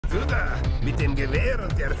Du da, mit dem Gewehr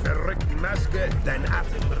und der verrückten Maske, dein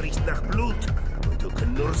Atem riecht nach Blut und du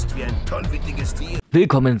knurrst wie ein tollwütiges Tier.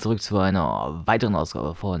 Willkommen zurück zu einer weiteren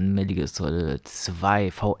Ausgabe von Metal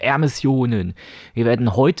 2 VR-Missionen. Wir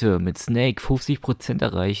werden heute mit Snake 50%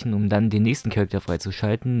 erreichen, um dann den nächsten Charakter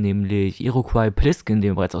freizuschalten, nämlich Iroquois Pliskin,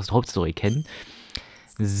 den wir bereits aus der Hauptstory kennen.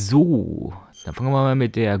 So, dann fangen wir mal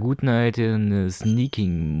mit der guten alten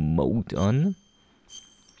Sneaking Mode an.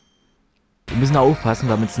 Wir müssen aufpassen,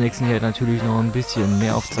 weil mit Snake sind hier natürlich noch ein bisschen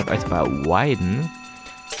mehr auf Zack als bei Widen.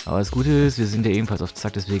 Aber das Gute ist, wir sind ja ebenfalls auf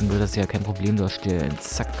Zack, deswegen wird das ja kein Problem darstellen.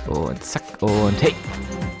 Zack und hey!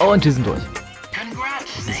 Und wir sind durch.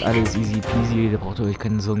 Das ist alles easy peasy, da braucht ihr euch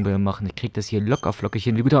keine Sorgen mehr machen. Ich krieg das hier locker flockig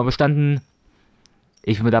hin. Die Gute haben bestanden.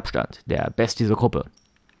 Ich bin mit Abstand der Beste dieser Gruppe.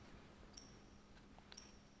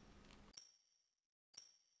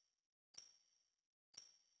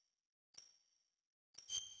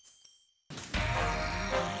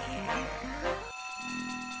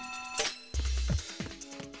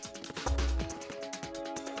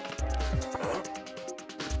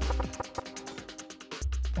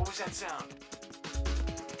 What was that sound?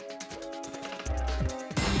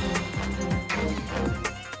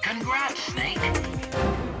 Congrats, Snake.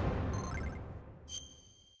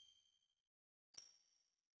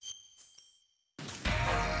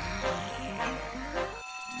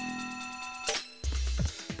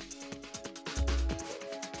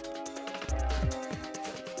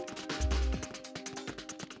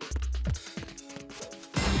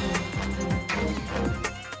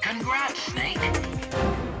 Congrats, Snake.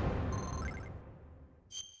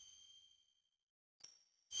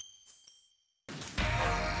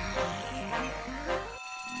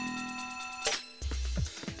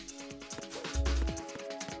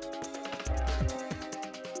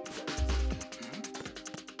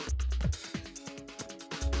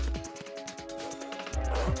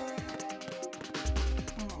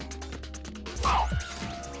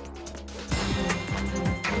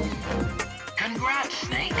 Congrats,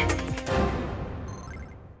 Snake.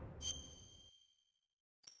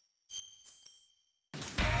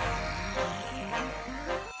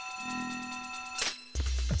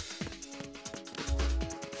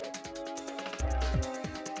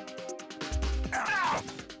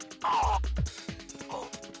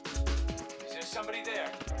 Is there somebody there?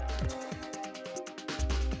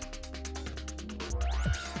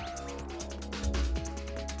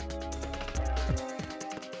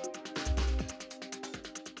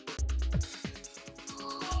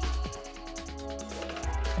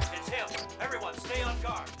 It's him. Everyone, stay on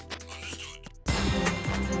guard.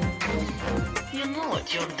 You know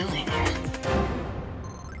what you're doing.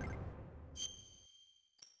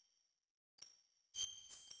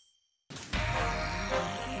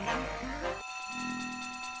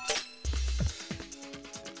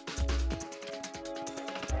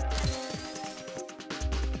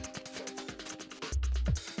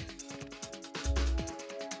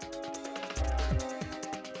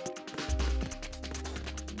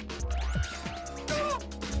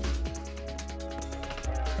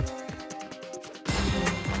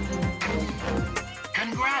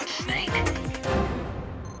 Congrats, Snake.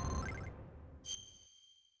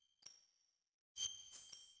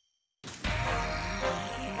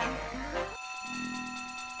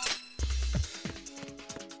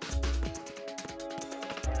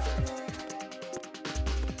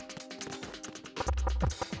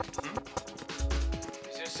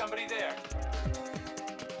 Is there somebody there?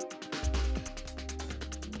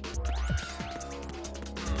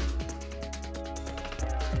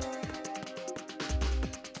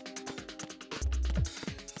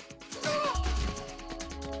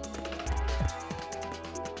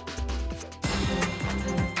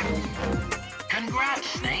 Congrats,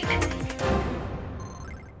 Snake.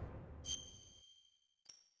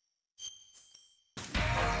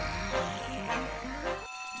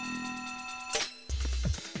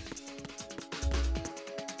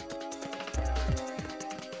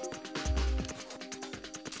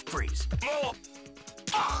 Freeze.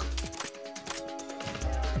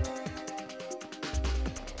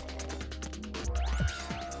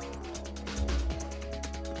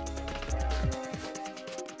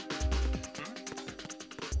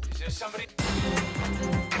 Is there somebody?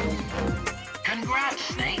 Congrats,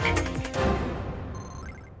 Snake.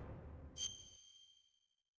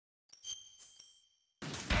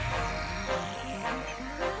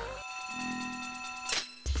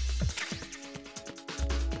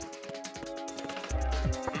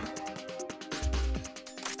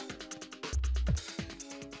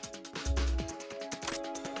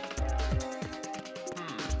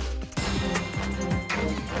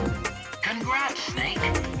 Congrats,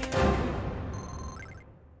 Snake.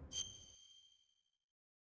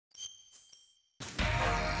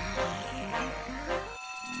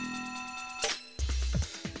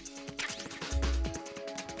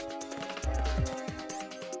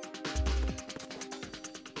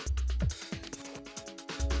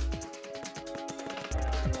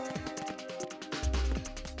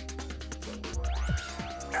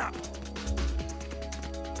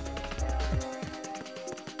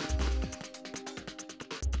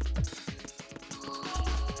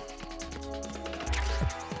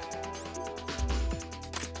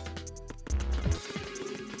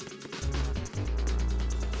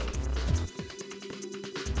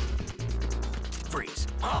 Freeze.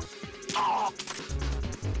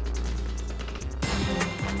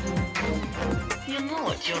 You know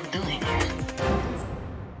what you're doing.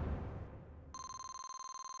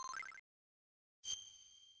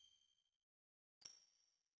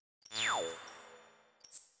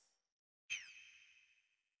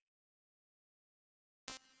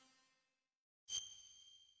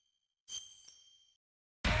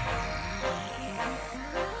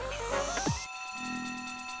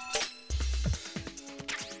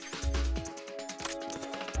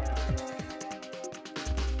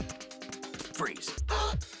 Freeze.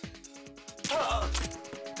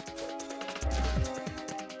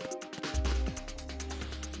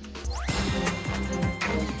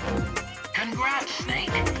 Congrats, Snake.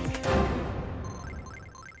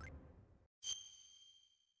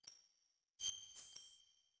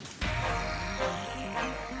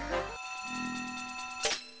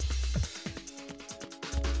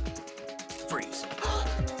 Freeze.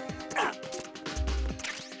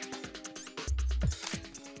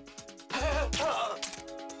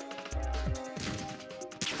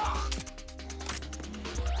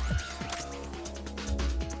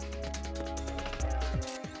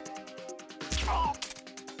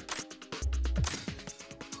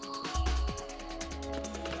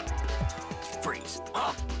 Freeze.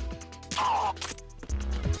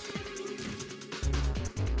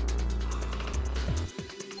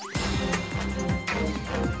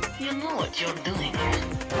 You know what you're doing.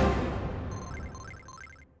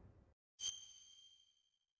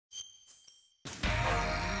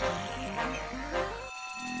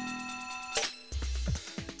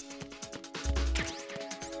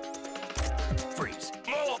 Freeze.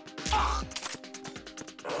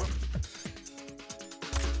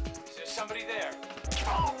 Is there somebody there?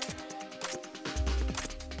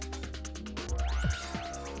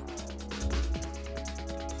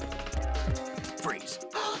 Freeze.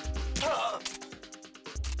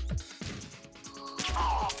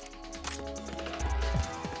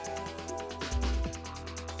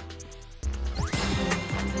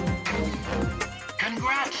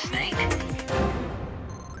 Congrats, Snake.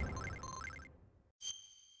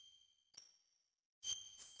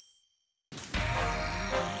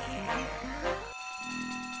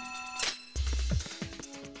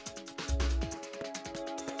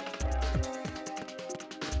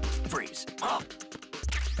 Freeze.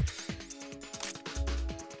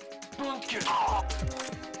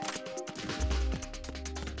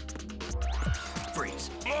 Freeze.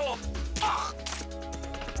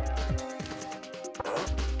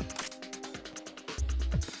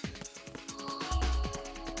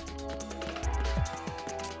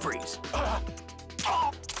 Freeze.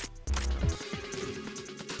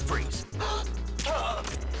 Freeze.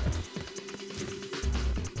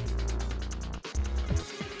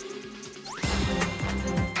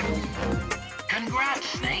 Congrats,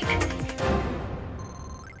 Snake.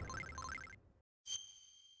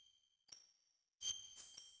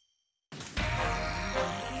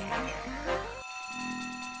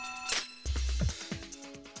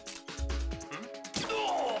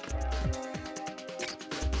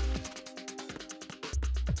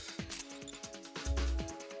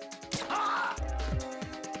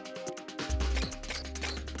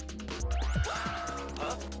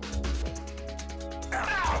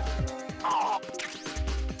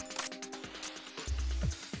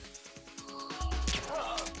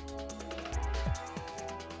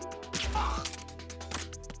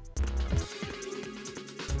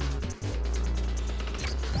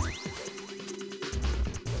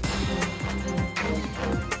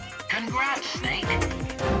 Congrats, Snake.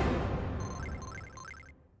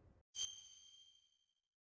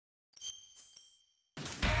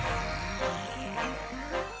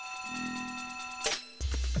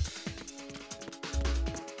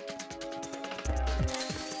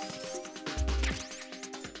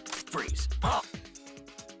 Freeze.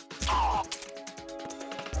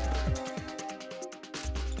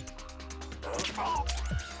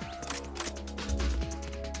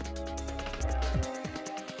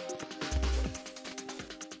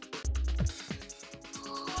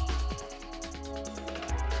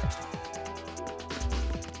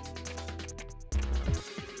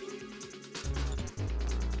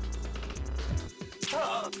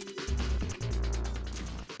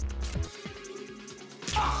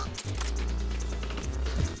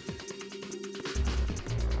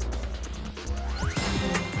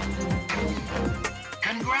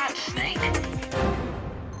 Congrats, Snake.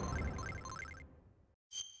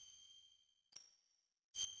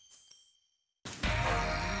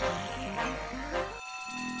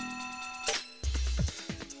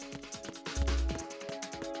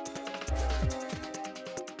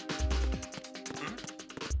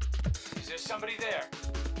 Is there somebody there?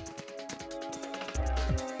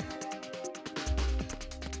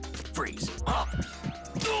 Freeze. Up.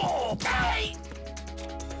 Oh, hey!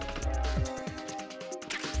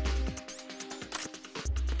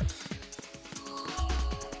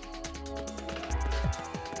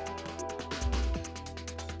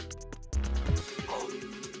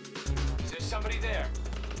 Is there somebody there?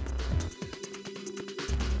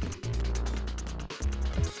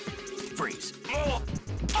 Freeze. Oh.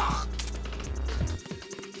 Ah.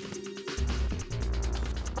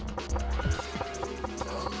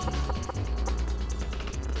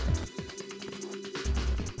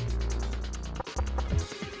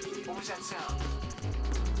 What was that sound?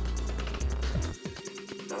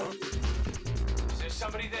 Is there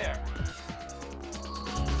somebody there?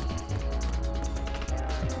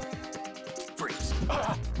 Freeze.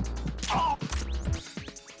 Ah. Oh.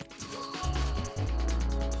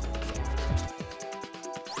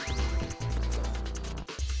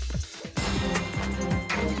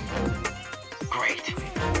 Great.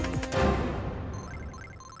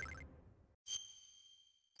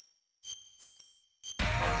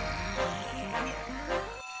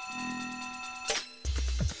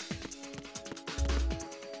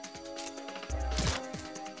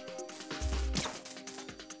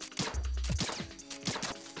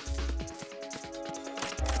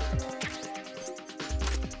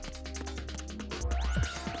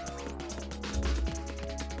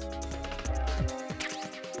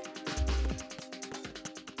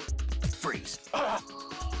 Freeze. Ah.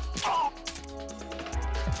 Oh.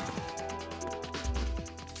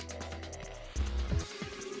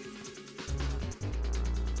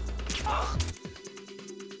 Ah.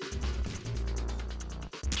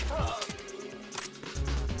 Ah.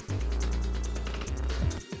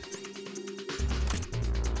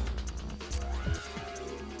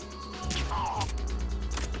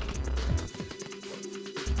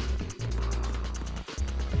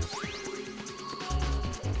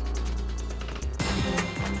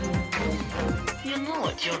 You know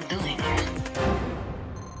what you're doing.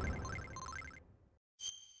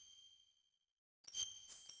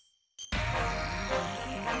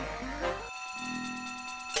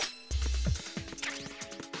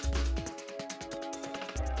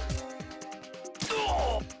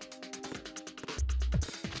 Oh.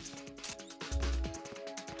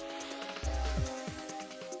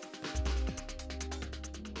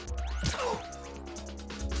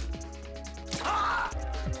 Ah.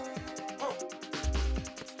 Oh.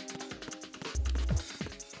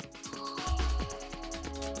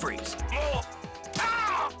 Freeze. Oh.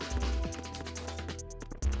 Ah.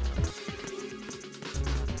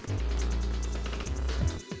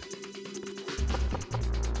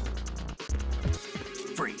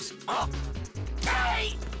 Freeze. Up.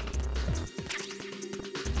 Hey!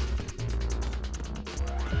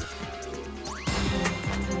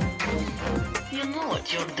 You know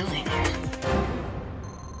what you're doing.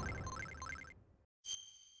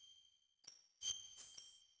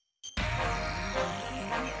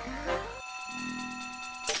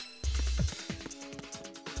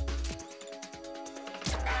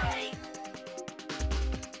 Hey!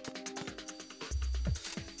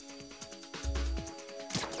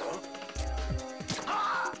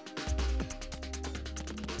 Ah!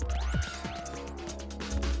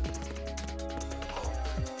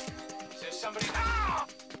 Is there somebody? Ah!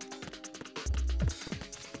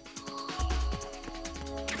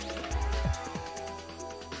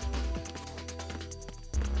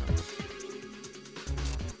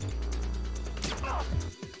 Ah!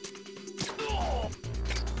 Oh!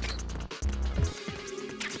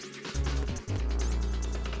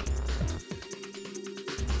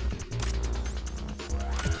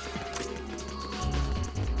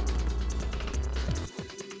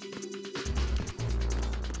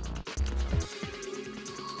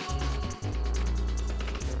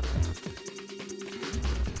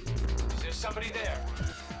 Is there somebody there?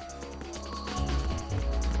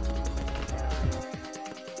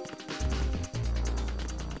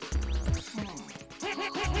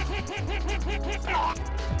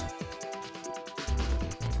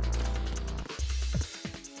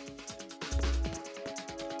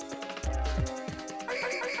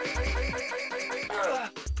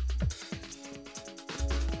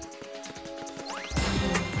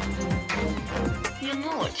 You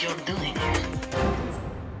know what you're doing.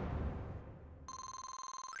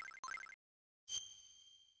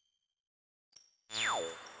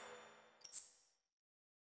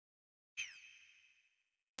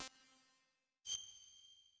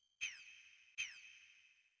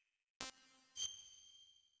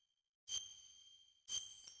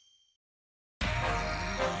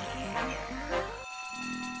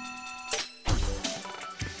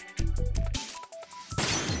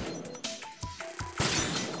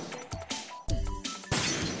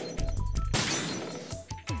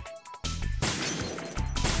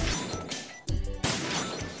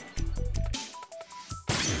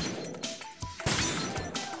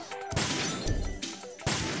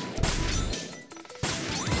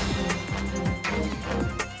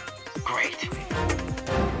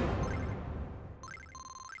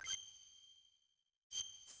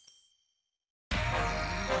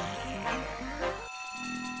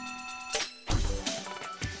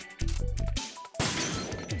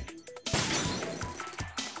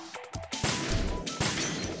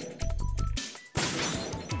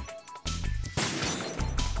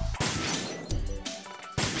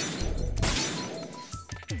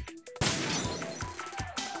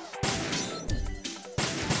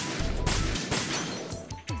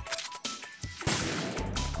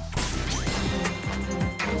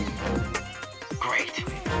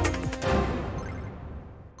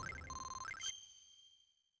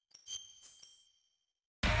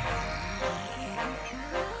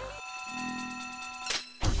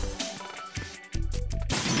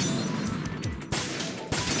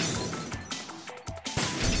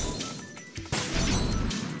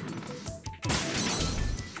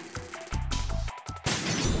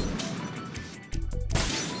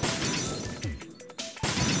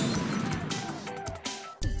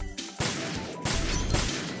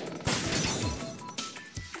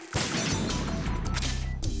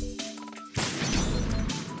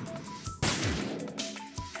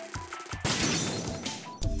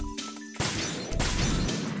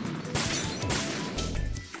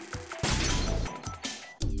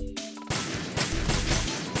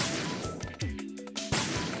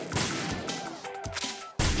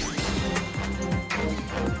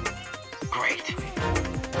 Great.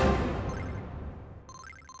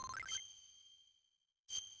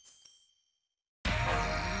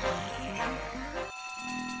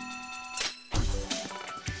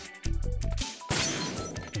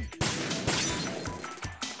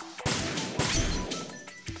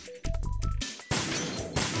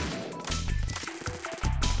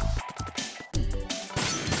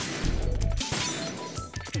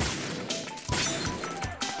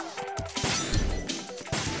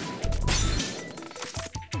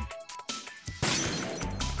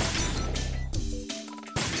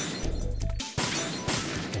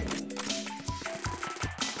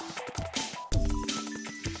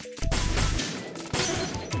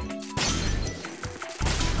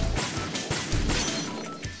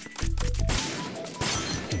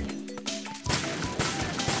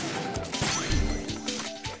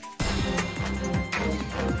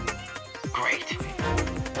 Great.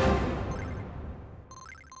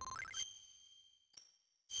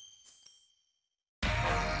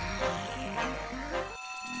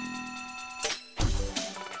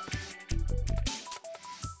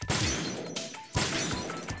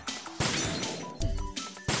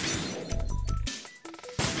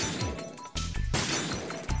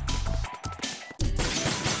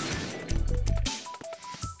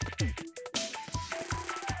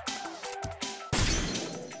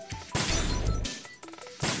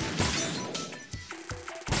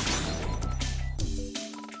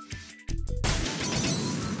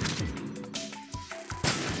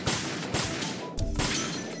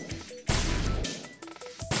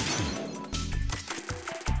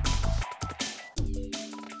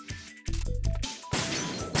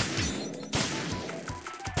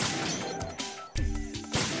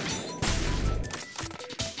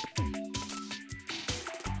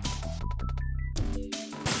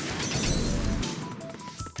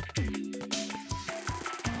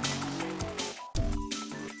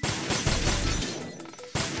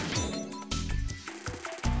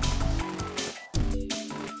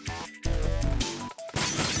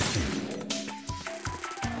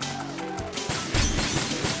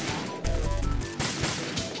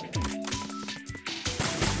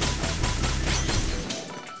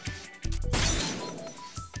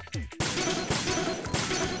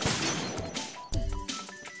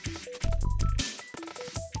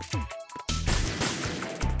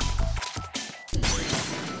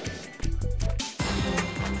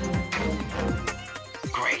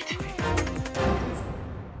 Great.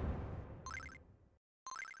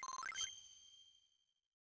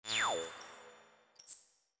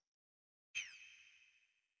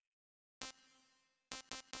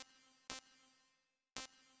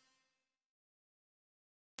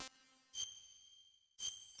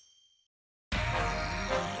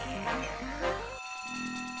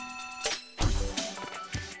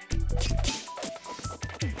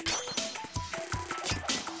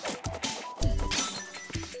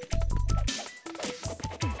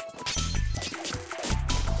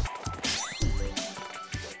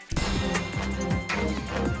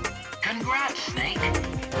 Congrats, Snake.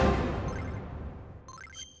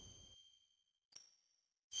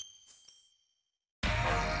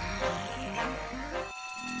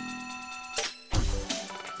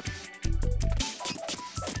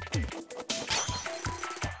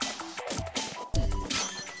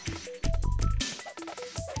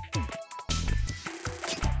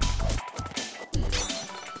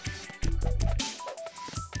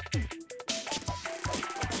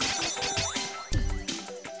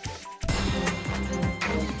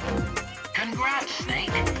 Congrats,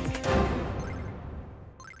 Snake.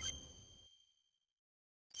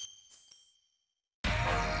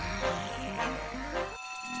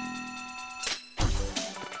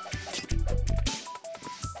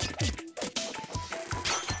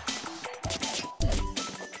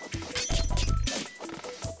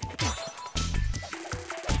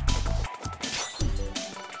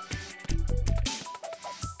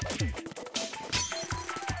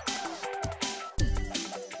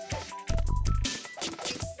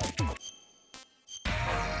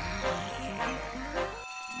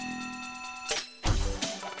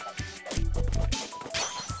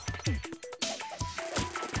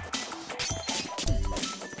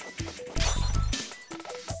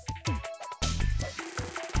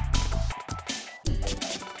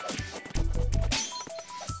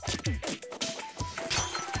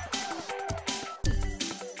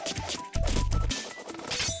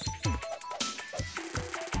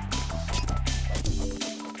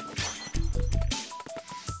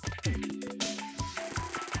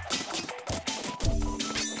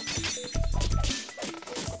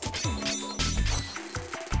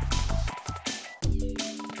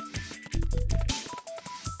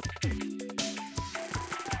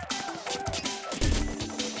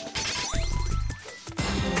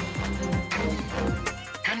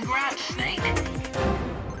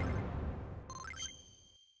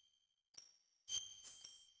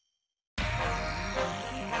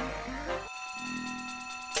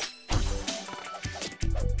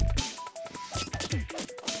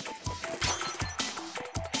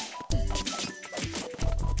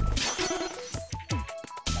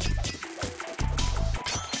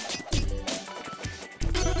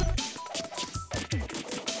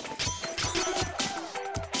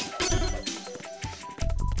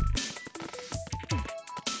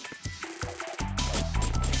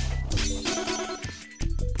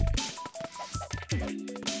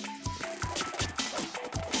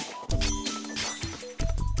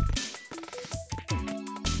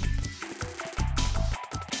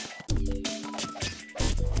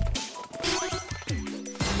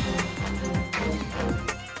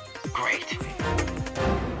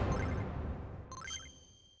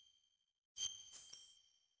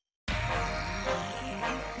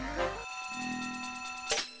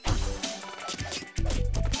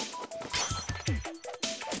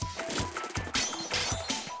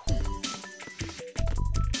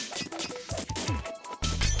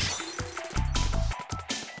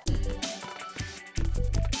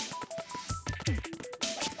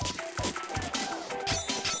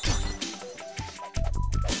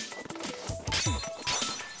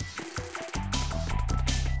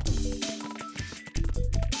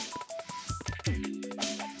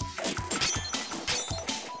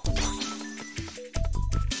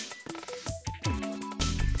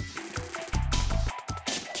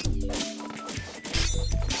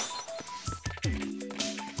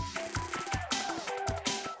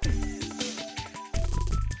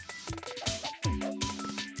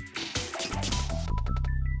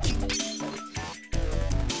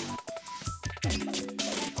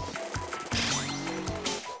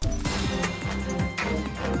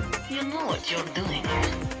 what you're doing.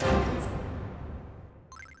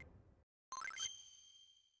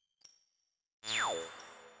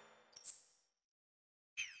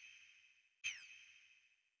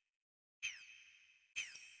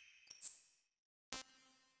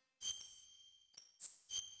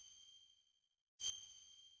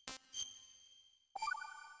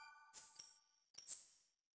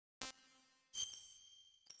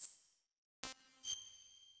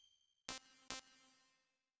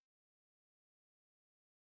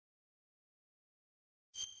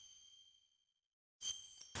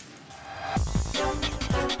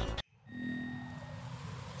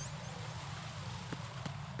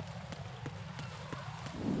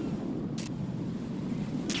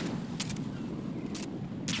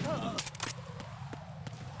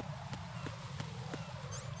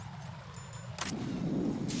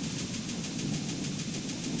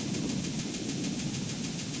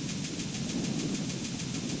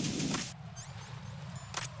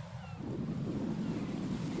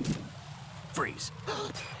 Freeze.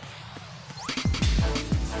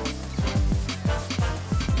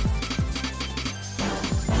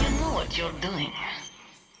 You know what you're doing.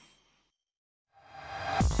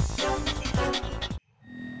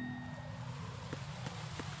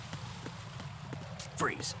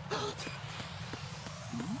 Freeze.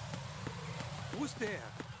 Who's there?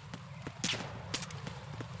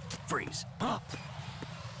 Freeze.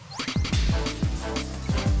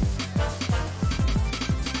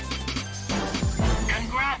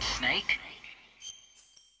 Congrats, Snake.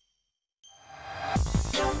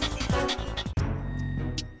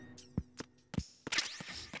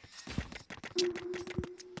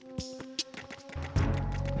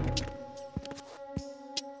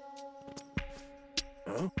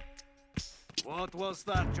 What was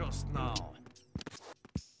that just now?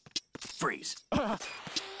 Freeze.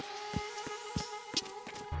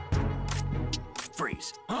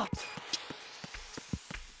 Freeze.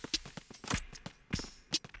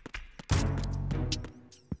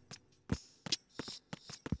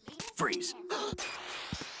 Freeze.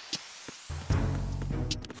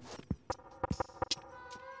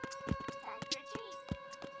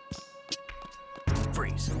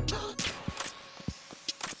 Freeze.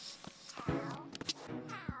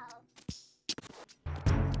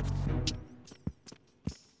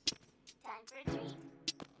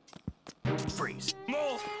 Freeze.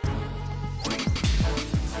 No!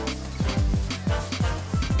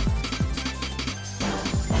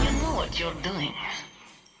 You know what you're doing.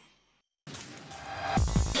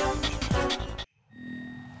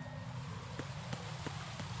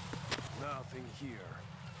 Nothing here.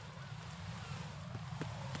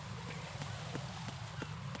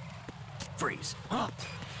 Freeze.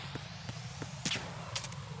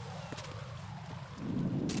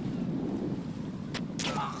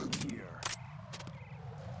 Here.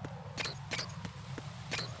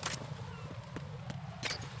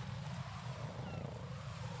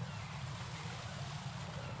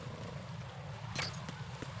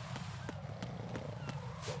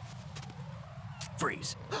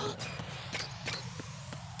 Freeze.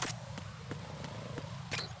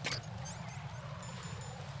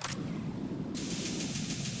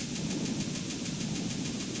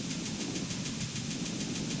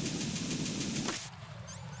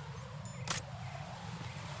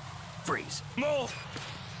 Freeze. No!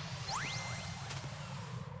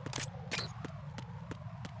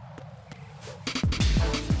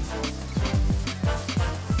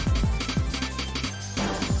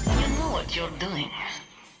 You know what you're doing.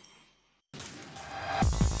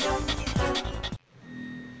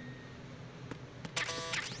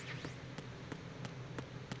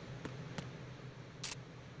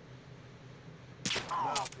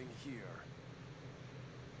 Nothing here.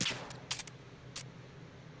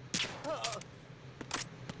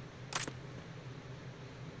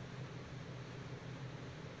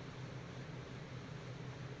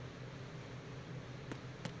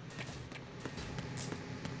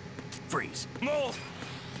 Freeze. No!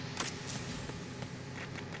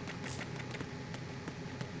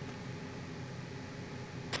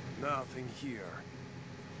 Nothing here.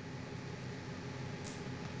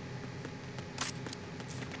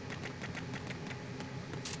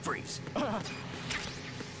 Freeze.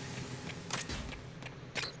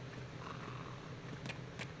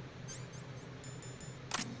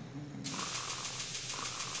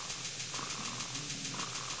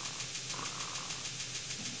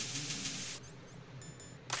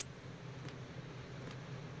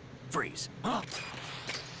 Freeze.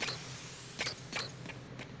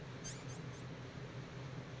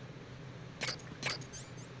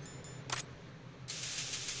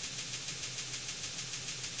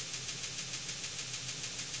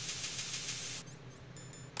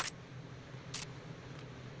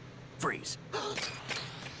 Freeze.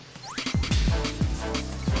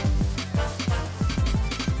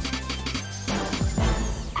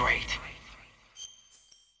 Great.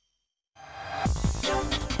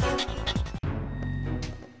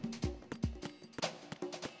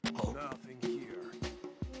 Nothing here.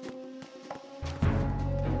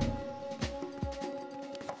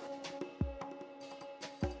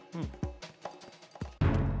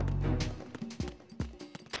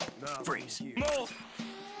 Nothing Freeze. here. Move!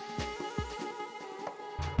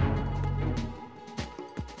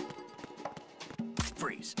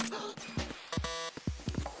 Freeze.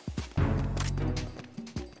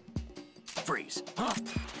 Freeze.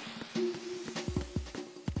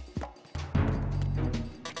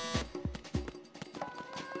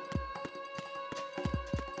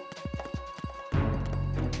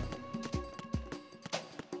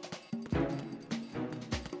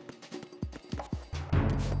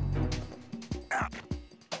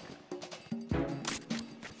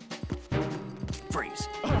 Freeze.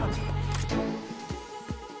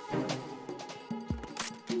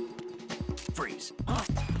 Freeze.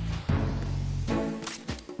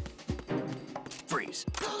 Freeze.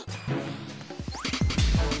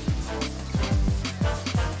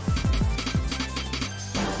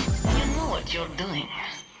 You know what you're doing.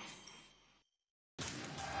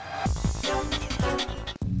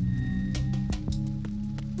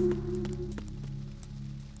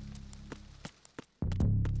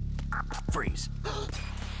 Freeze.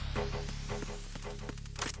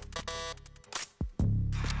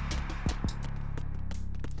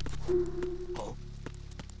 Oh,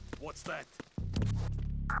 What's that?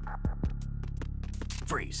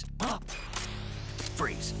 freeze.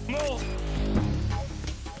 Freeze. Move!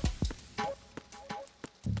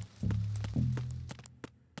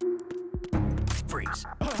 Freeze.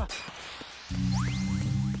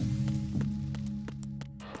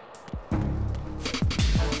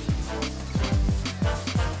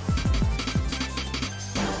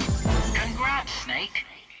 Congrats, Snake.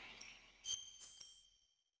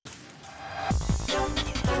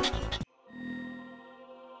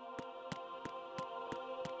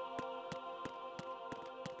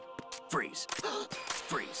 Freeze.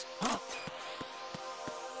 Freeze.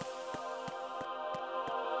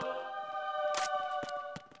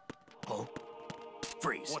 Oh,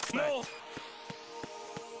 freeze. What's that?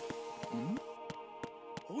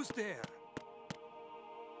 Who's there?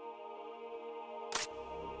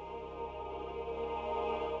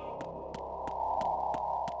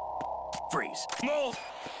 Freeze. Move!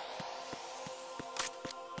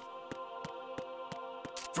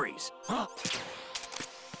 Freeze. Freeze.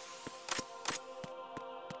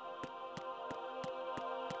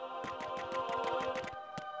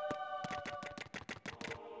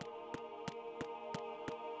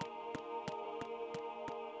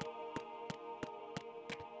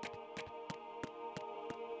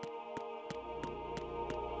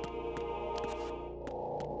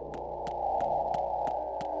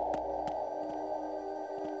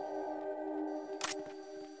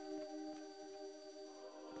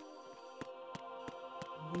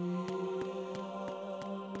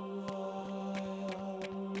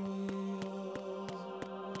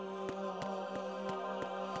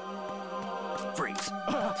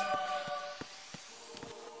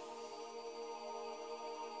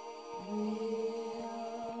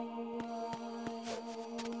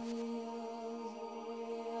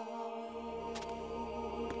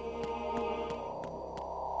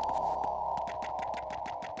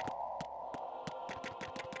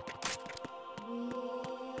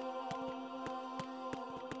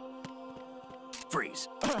 Freeze.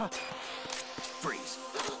 Freeze.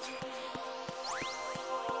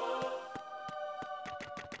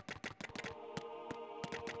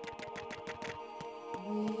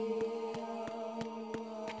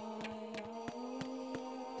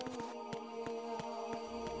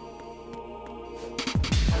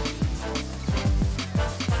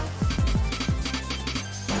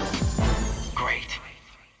 Great.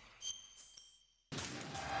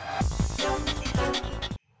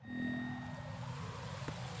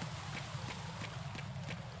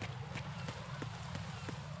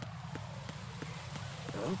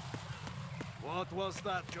 What was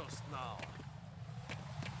that just now?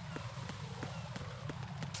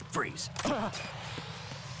 Freeze.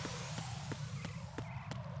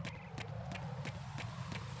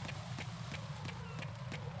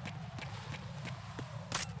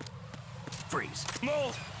 Freeze.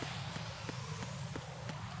 Move!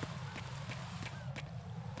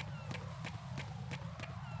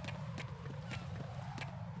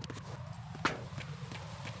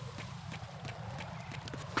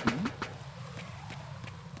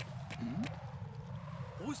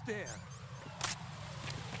 almost there.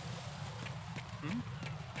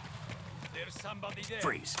 There's somebody there.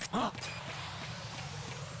 Freeze.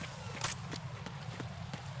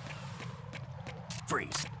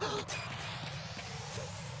 Freeze.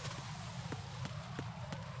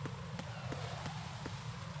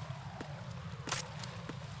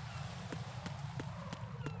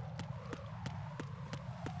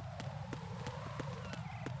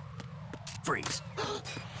 Freeze.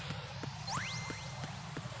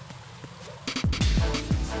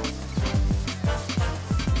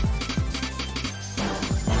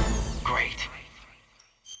 Great.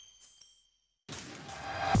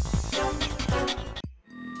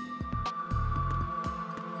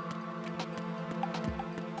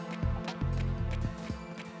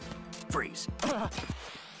 Freeze.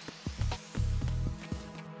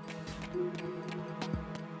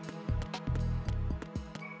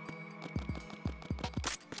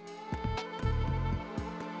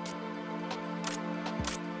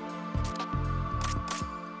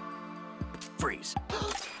 Freeze. Freeze.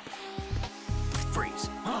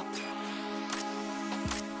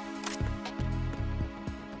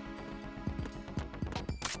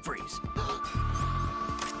 Freeze.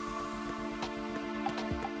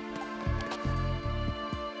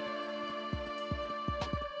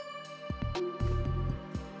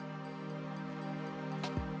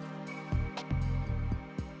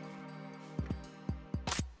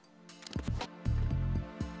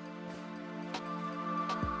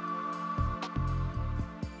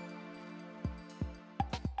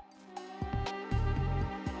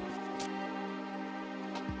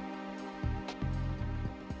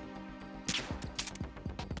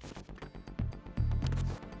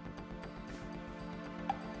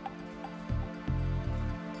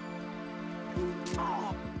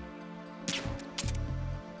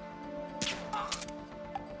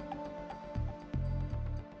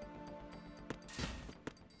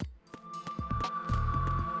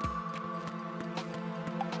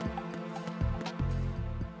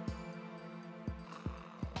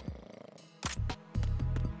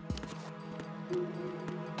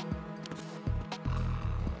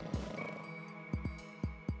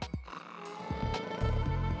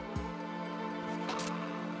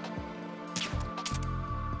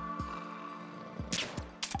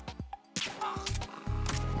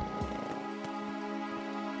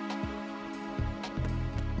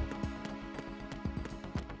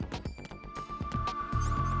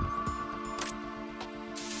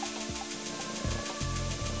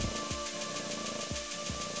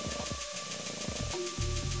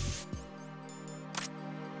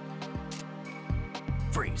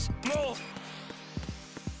 Freeze. No!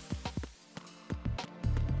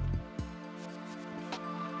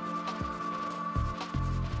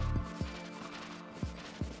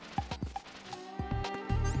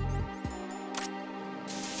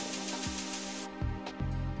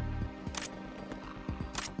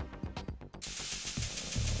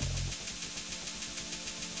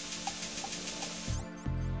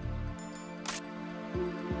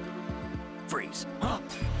 Freeze.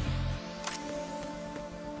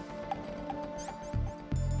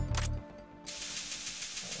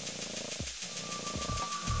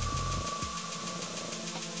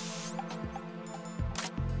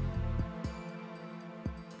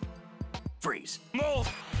 Freeze. No!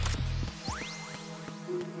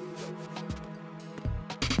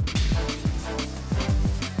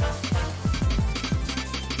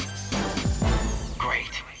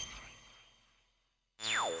 Great.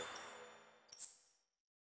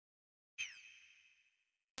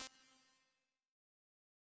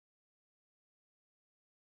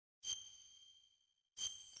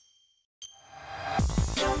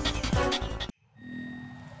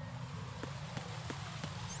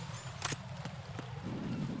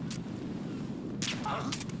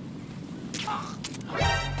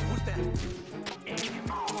 Who's that?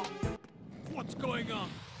 What's going on?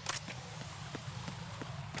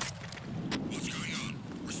 What's going on?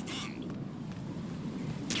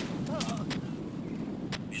 Respond.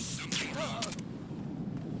 Is something wrong?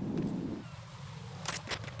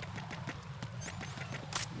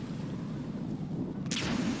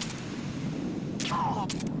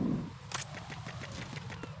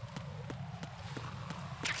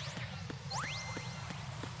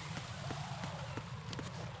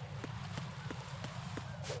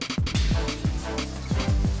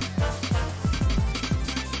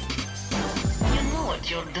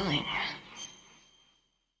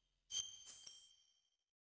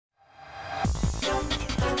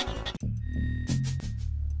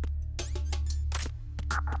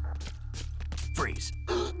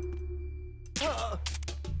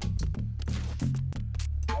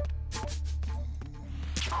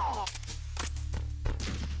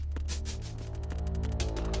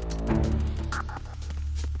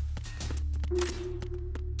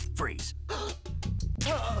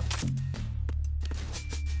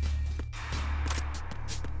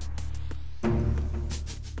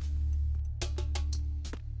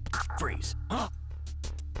 Freeze. You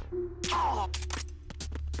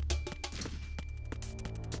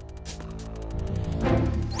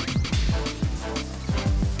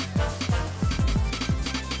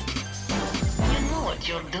know what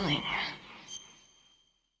you're doing.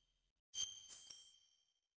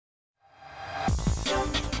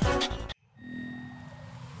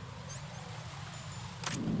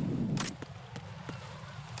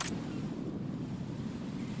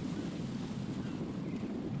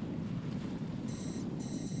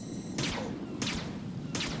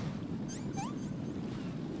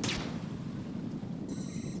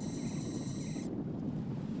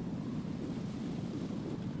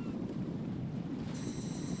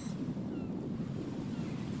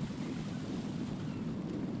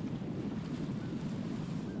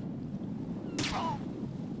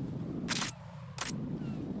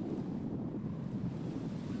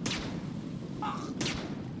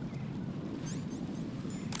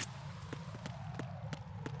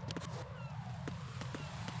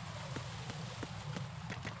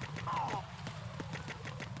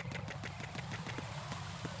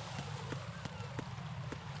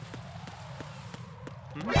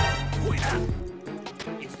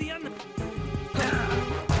 It's the enemy.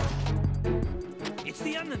 It's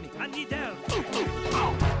the enemy. I need help.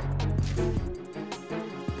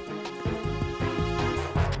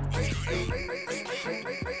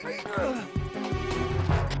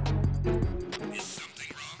 Is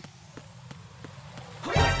something wrong?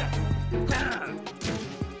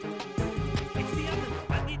 It's the enemy.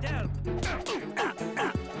 I need help. What's going on?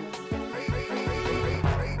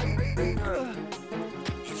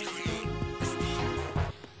 Respond.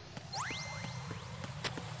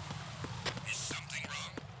 Is something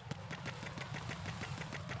wrong?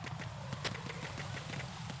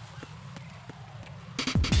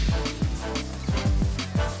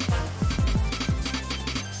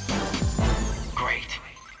 Great.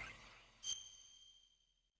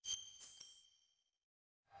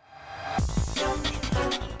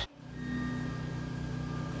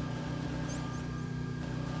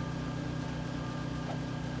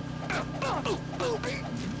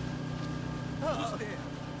 Who's there?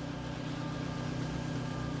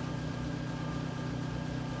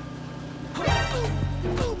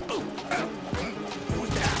 Who's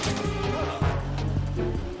that?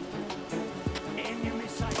 Enemy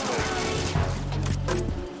sight.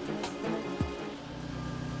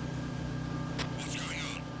 What's going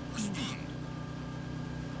on? Respond.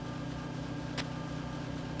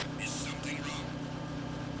 Is something wrong?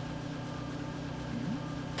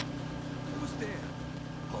 Who's there?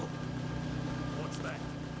 Oh, what's that?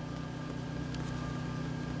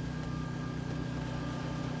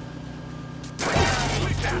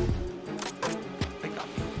 Who's that? They got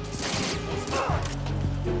me.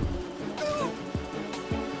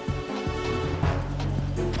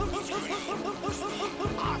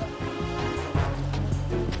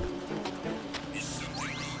 Is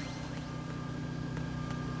something wrong?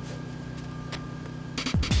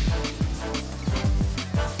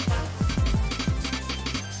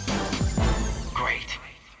 Great.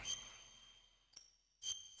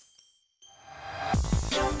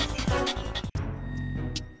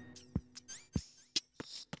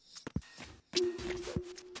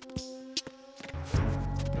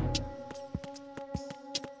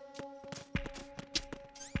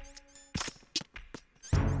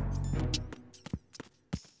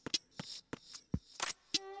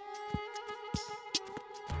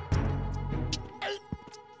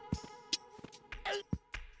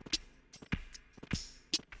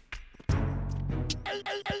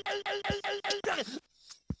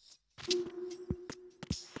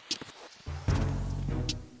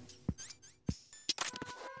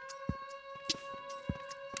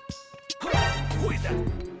 Who is that?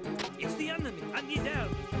 It's the enemy. I need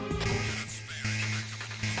help.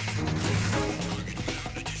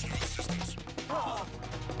 Additional assistance.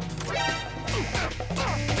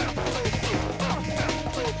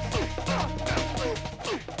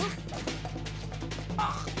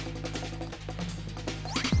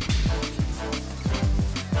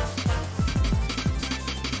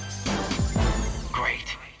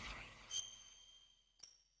 Great.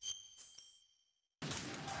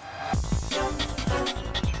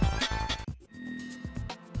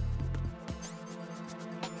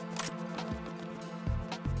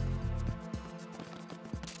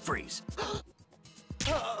 Freeze.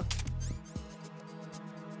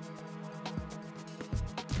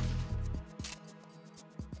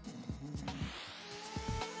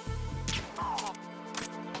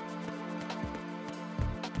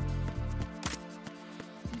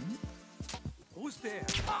 Who's there?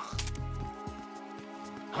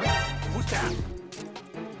 Who's that?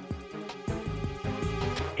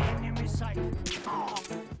 Enemy sighted.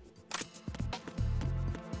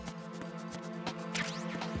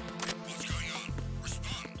 What's going on?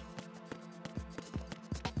 Respond.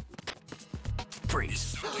 Freeze.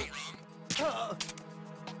 Something wrong.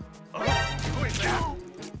 Who is that?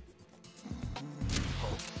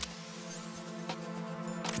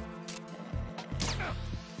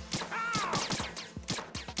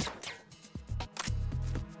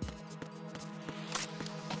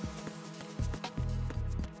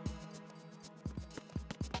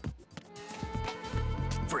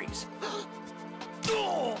 Freeze.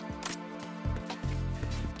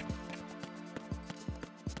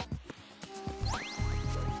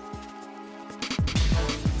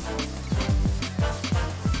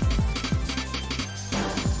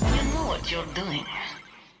 You know what you're doing.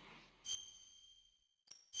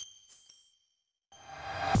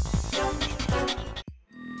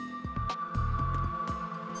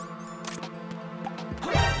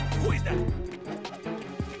 Who is that?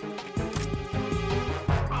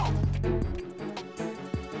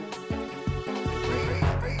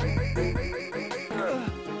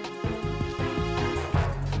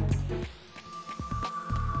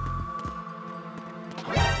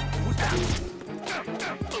 Who's that?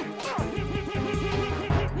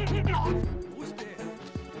 Who's there?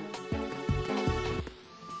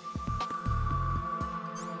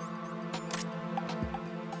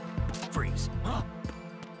 Freeze.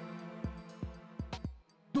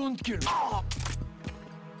 Don't kill me.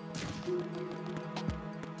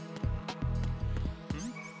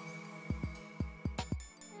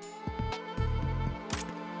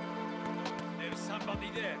 There's somebody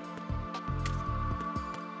there.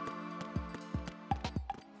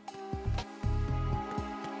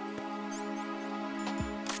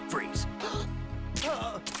 Freeze.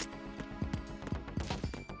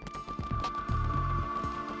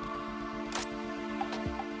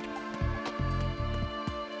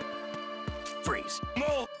 Freeze.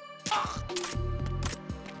 No.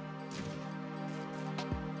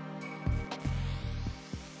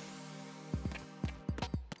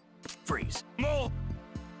 Freeze. No.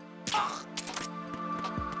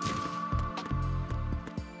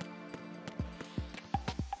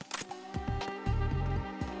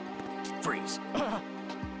 Freeze.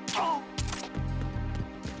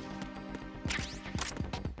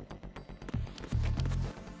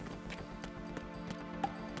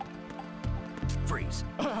 Freeze.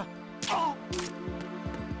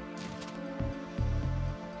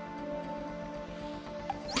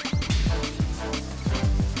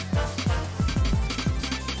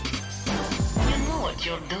 You know what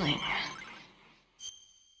you're doing.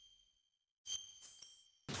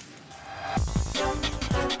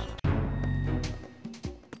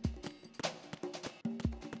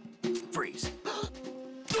 Freeze.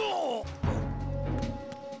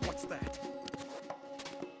 What's that?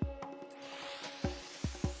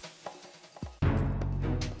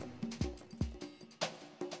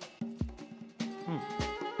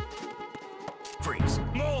 Freeze.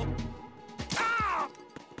 No.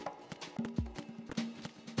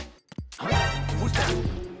 Who's that?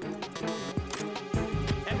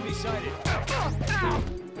 Enemy sighted.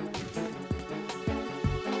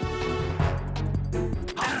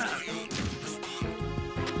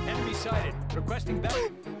 Enemy sighted. Requesting back.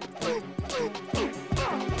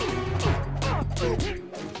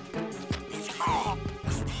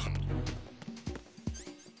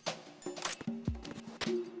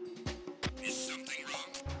 Is something wrong?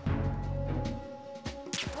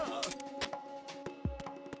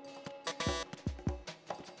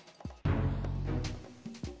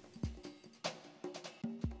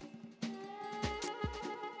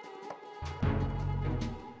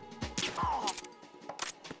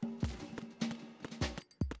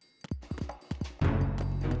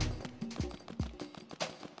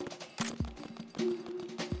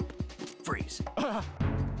 Freeze.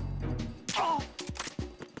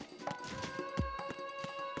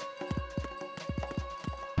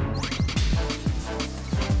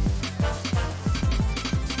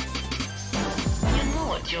 You know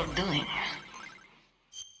what you're doing.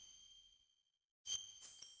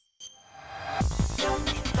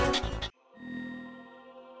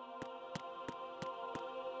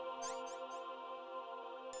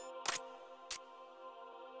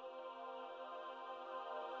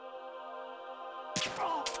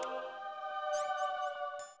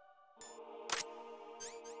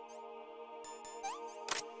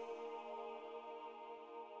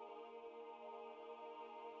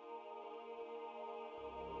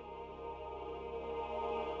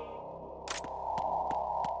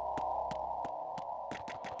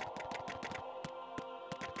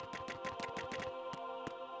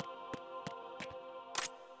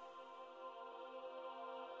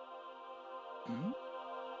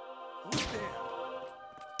 Who's there?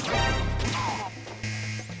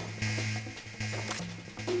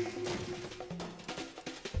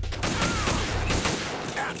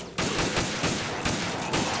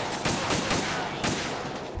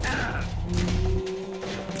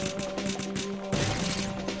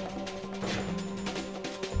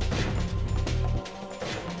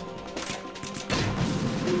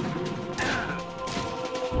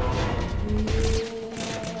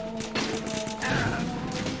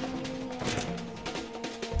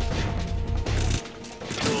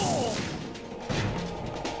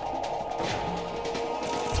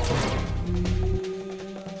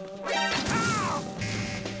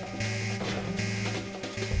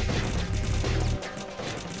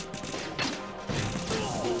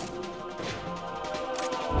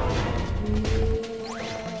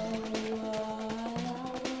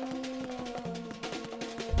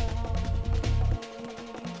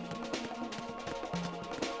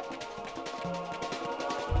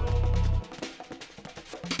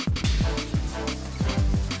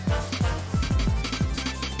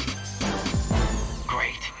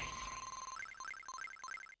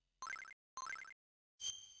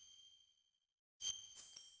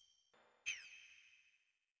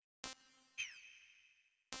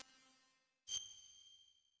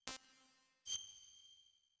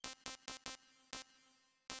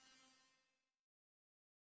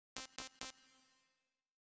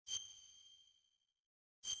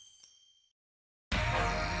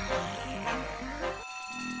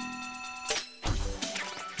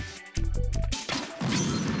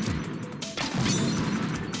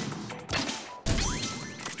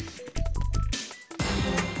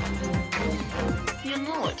 You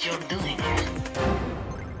know what you're doing.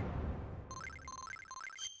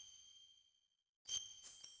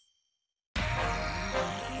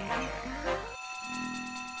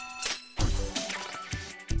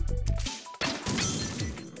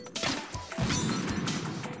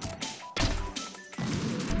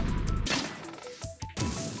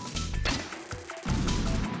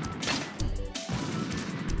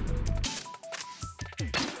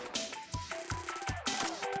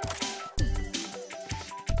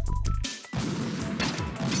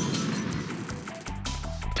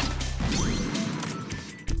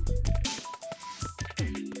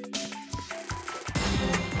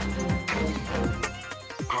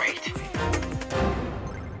 Great.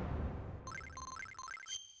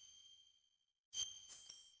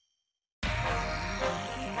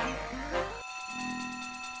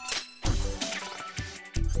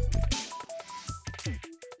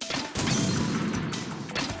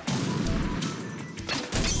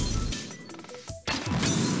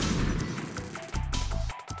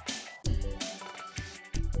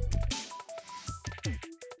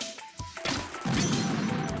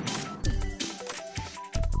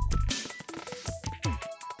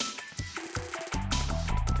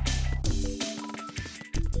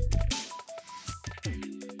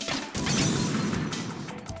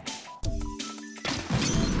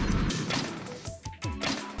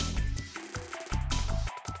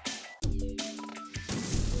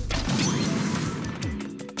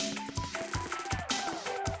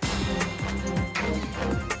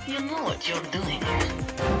 You know what you're doing.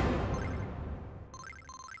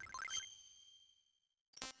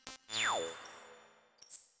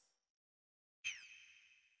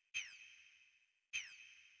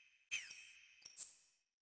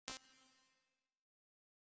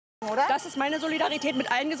 Das ist meine Solidarität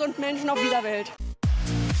mit allen gesunden Menschen auf dieser Welt.